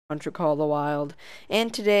Call the Wild,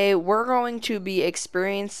 and today we're going to be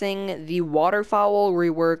experiencing the Waterfowl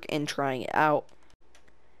rework and trying it out.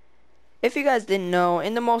 If you guys didn't know,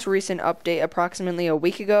 in the most recent update approximately a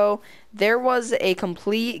week ago, there was a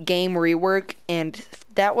complete game rework, and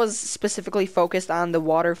that was specifically focused on the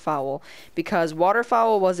Waterfowl, because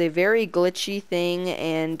Waterfowl was a very glitchy thing,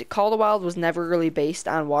 and Call the Wild was never really based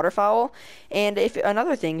on Waterfowl. And if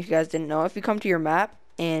another thing, if you guys didn't know, if you come to your map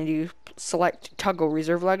and you select Tuggle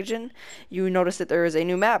Reserve Legend, you notice that there is a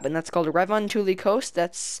new map, and that's called Revuntuli Coast.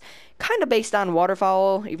 That's kind of based on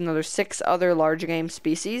Waterfowl, even though there's 6 other large game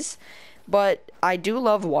species. But I do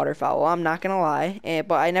love Waterfowl, I'm not going to lie,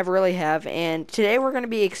 but I never really have. And today we're going to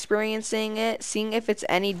be experiencing it, seeing if it's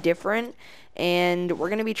any different, and we're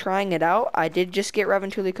going to be trying it out. I did just get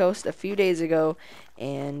Revuntuli Coast a few days ago,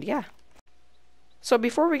 and yeah. So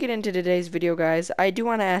before we get into today's video, guys, I do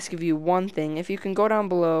want to ask of you one thing. If you can go down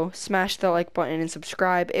below, smash the like button, and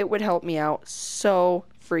subscribe, it would help me out so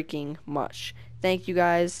freaking much. Thank you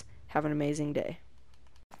guys. Have an amazing day.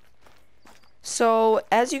 So,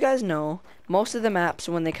 as you guys know, most of the maps,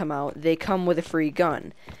 when they come out, they come with a free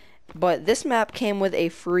gun. But this map came with a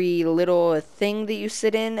free little thing that you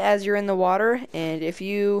sit in as you're in the water, and if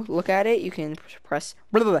you look at it, you can press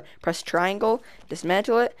triangle,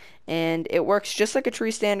 dismantle it, and it works just like a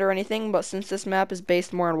tree stand or anything. But since this map is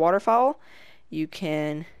based more on Waterfowl, you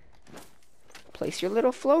can place your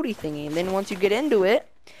little floaty thingy, and then once you get into it,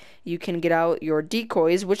 you can get out your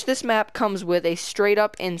decoys, which this map comes with a straight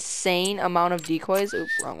up insane amount of decoys.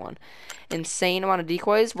 Oops, wrong one. Insane amount of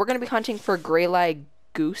decoys. We're going to be hunting for Graylag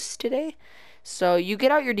Goose today. So you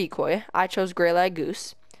get out your decoy. I chose Graylag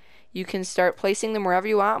Goose. You can start placing them wherever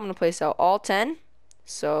you want. I'm going to place out all 10.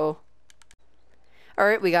 So,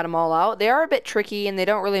 alright, we got them all out. They are a bit tricky, and they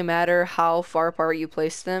don't really matter how far apart you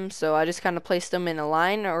place them. So I just kind of placed them in a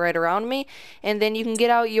line right around me. And then you can get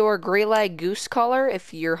out your Graylag Goose collar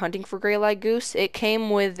if you're hunting for Graylag Goose. It came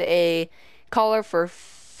with a collar for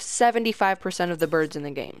 75% of the birds in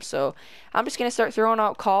the game. So I'm just going to start throwing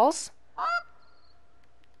out calls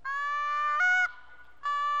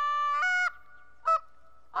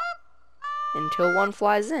until one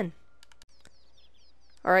flies in.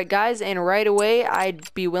 Alright guys, and right away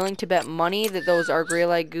I'd be willing to bet money that those are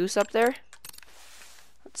Graylag Goose up there.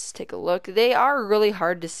 Let's take a look. They are really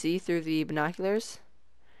hard to see through the binoculars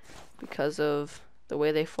because of the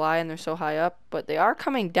way they fly and they're so high up, but they are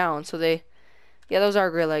coming down, so yeah, those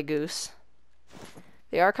are Graylag Goose.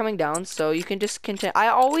 They are coming down, so you can just continue. I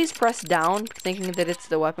always press down thinking that it's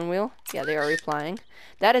the weapon wheel. Yeah, they are replying.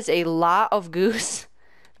 That is a lot of goose.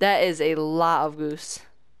 That is a lot of goose.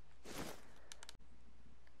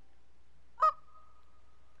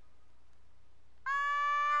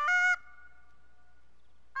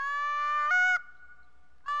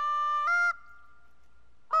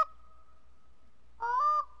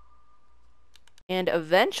 And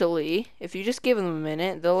eventually, if you just give them a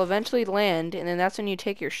minute, they'll eventually land, and then that's when you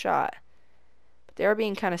take your shot. But they are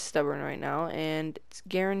being kind of stubborn right now, and it's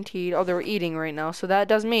guaranteed. Oh, they're eating right now, so that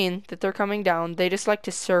does mean that they're coming down. They just like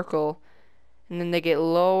to circle, and then they get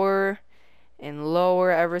lower and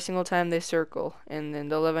lower every single time they circle, and then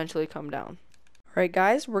they'll eventually come down. Alright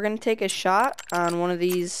guys, we're going to take a shot on one of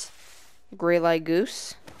these Graylag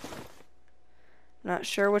Goose. Not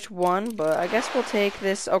sure which one, but I guess we'll take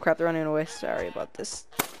this. Oh crap, they're running away. Sorry about this.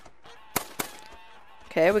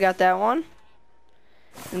 Okay, we got that one.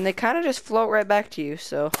 And they kind of just float right back to you,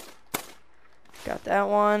 so. Got that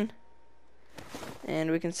one.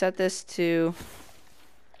 And we can set this to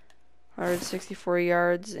 164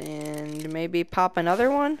 yards and maybe pop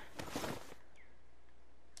another one.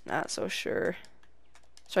 Not so sure.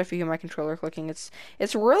 Sorry if you hear my controller clicking. It's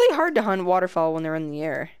really hard to hunt waterfowl when they're in the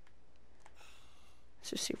air. Let's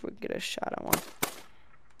just see if we can get a shot on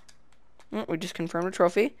one. We just confirmed a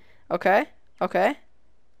trophy. Okay. Okay.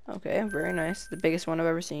 Okay, very nice. The biggest one I've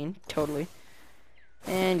ever seen. Totally.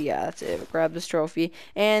 And yeah, that's it. Grab this trophy.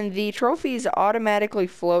 And the trophies automatically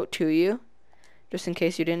float to you, just in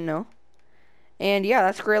case you didn't know. And yeah,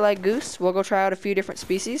 that's Graylag Goose. We'll go try out a few different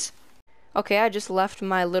species. Okay, I just left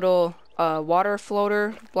my little water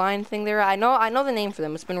floater blind thing there. I know the name for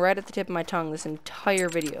them. It's been right at the tip of my tongue this entire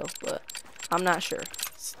video, but I'm not sure.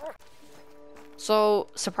 So,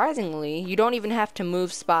 surprisingly, you don't even have to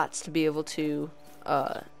move spots to be able to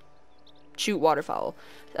shoot waterfowl.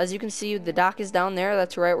 As you can see, the dock is down there.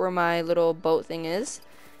 That's right where my little boat thing is.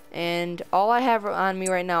 And all I have on me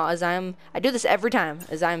right now is I do this every time,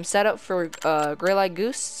 is I'm set up for Graylag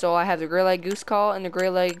Goose. So I have the Graylag Goose call and the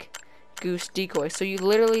Graylag Goose decoy. So you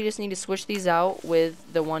literally just need to switch these out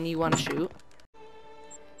with the one you want to shoot.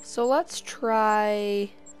 So let's try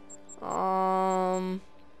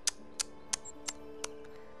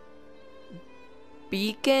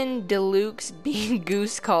Beacon Deluxe Bean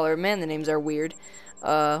Goose color. Man, the names are weird.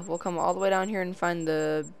 We'll come all the way down here and find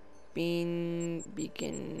the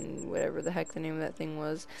beacon, whatever the heck the name of that thing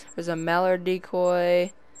was. There's a mallard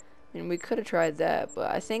decoy, and we could have tried that, but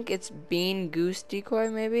I think it's bean goose decoy,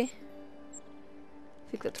 maybe. I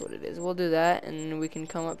think that's what it is. We'll do that, and we can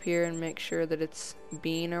come up here and make sure that it's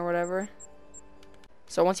bean or whatever.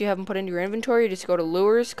 So once you have them put into your inventory, you just go to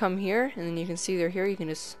lures, come here, and then you can see they're here. You can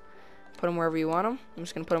just put them wherever you want them. I'm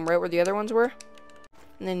just going to put them right where the other ones were.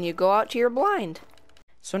 And then you go out to your blind.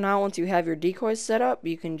 So now once you have your decoys set up,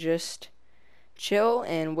 you can just chill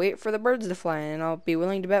and wait for the birds to fly in. And I'll be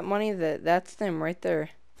willing to bet money that that's them right there.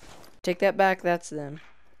 Take that back, that's them.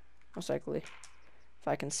 Most likely. If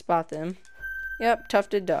I can spot them. Yep,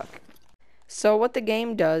 tufted duck. So what the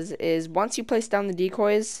game does is once you place down the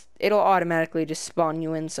decoys, it'll automatically just spawn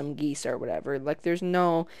you in some geese or whatever. Like there's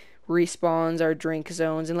no respawns or drink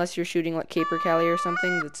zones unless you're shooting like capercaillie or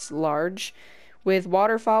something that's large. With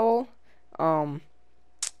waterfowl,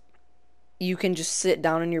 you can just sit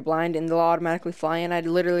down in your blind and they'll automatically fly in. I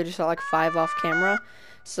literally just saw like 5 off camera.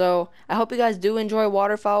 So I hope you guys do enjoy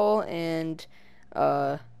waterfowl, and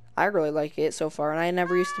I really like it so far, and I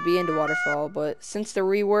never used to be into waterfowl, but since the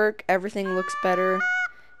rework, everything looks better,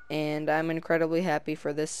 and I'm incredibly happy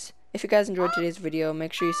for this. If you guys enjoyed today's video,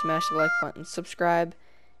 make sure you smash the like button, subscribe,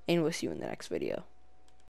 and we'll see you in the next video.